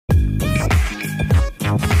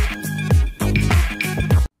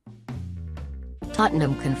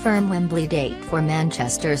Tottenham confirm Wembley date for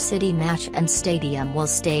Manchester City match and stadium will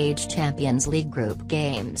stage Champions League group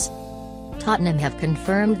games. Tottenham have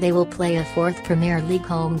confirmed they will play a fourth Premier League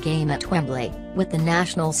home game at Wembley, with the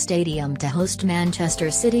National Stadium to host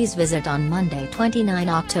Manchester City's visit on Monday 29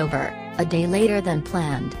 October, a day later than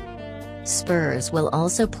planned. Spurs will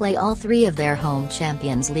also play all three of their home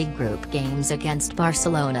Champions League group games against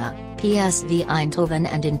Barcelona, PSV Eindhoven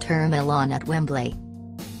and Inter Milan at Wembley.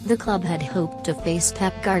 The club had hoped to face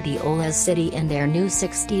Pep Guardiola's City in their new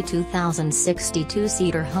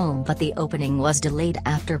 62,062-seater home, but the opening was delayed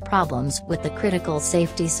after problems with the critical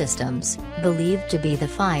safety systems, believed to be the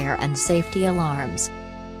fire and safety alarms.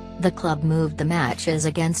 The club moved the matches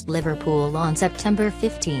against Liverpool on September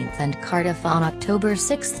 15 and Cardiff on October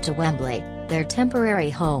 6 to Wembley, their temporary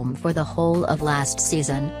home for the whole of last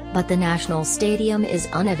season, but the National Stadium is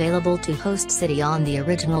unavailable to host City on the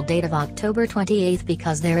original date of October 28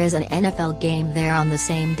 because there is an NFL game there on the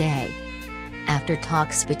same day. After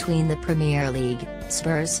talks between the Premier League,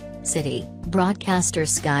 Spurs, City, broadcaster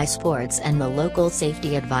Sky Sports and the local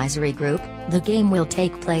safety advisory group, the game will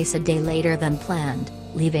take place a day later than planned,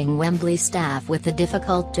 leaving Wembley staff with the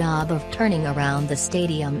difficult job of turning around the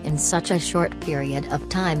stadium in such a short period of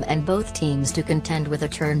time and both teams to contend with a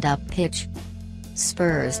churned-up pitch.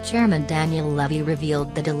 Spurs chairman Daniel Levy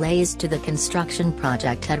revealed the delays to the construction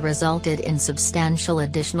project had resulted in substantial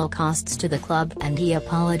additional costs to the club and he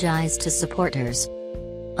apologized to supporters.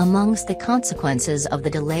 Amongst the consequences of the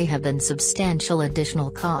delay have been substantial additional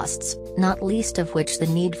costs, not least of which the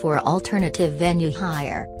need for alternative venue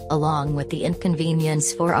hire, along with the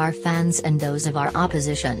inconvenience for our fans and those of our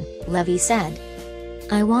opposition, Levy said.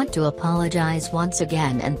 "I want to apologize once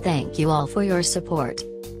again and thank you all for your support."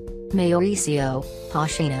 Mauricio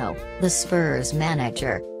Pochettino, the Spurs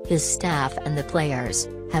manager, his staff and the players,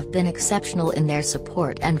 have been exceptional in their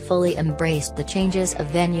support and fully embraced the changes of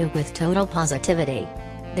venue with total positivity.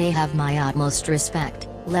 "They have my utmost respect,"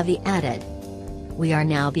 Levy added. "We are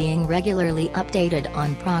now being regularly updated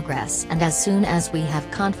on progress and as soon as we have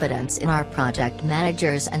confidence in our project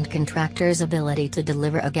managers and contractors' ability to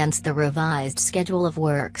deliver against the revised schedule of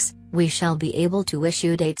works, we shall be able to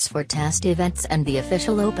issue dates for test events and the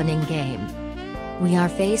official opening game. We are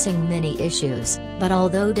facing many issues, but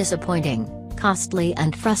although disappointing, costly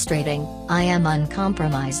and frustrating, I am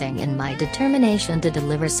uncompromising in my determination to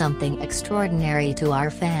deliver something extraordinary to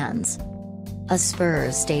our fans." A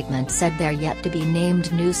Spurs statement said their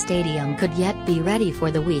yet-to-be-named new stadium could yet be ready for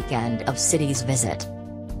the weekend of City's visit.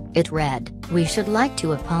 It read, "We should like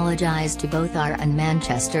to apologize to both our and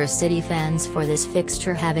Manchester City fans for this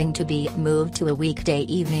fixture having to be moved to a weekday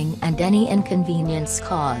evening and any inconvenience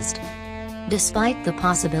caused. Despite the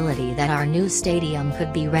possibility that our new stadium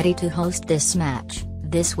could be ready to host this match,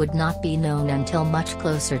 this would not be known until much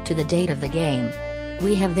closer to the date of the game.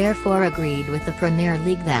 We have therefore agreed with the Premier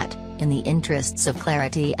League that, in the interests of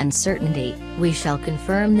clarity and certainty, we shall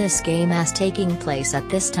confirm this game as taking place at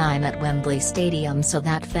this time at Wembley Stadium so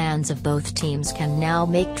that fans of both teams can now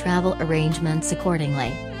make travel arrangements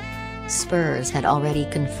accordingly." Spurs had already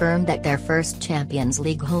confirmed that their first Champions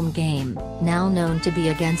League home game, now known to be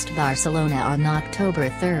against Barcelona on October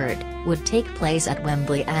 3, would take place at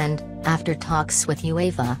Wembley and, after talks with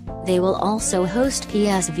UEFA, they will also host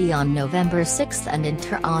PSV on November 6 and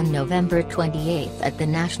Inter on November 28 at the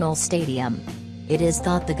National Stadium. It is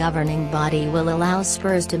thought the governing body will allow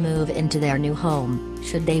Spurs to move into their new home,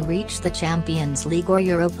 should they reach the Champions League or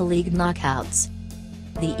Europa League knockouts.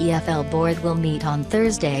 The EFL board will meet on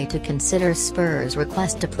Thursday to consider Spurs'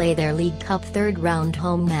 request to play their League Cup third-round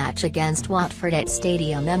home match against Watford at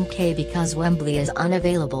Stadium MK because Wembley is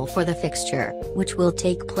unavailable for the fixture, which will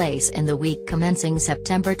take place in the week commencing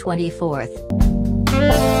September 24.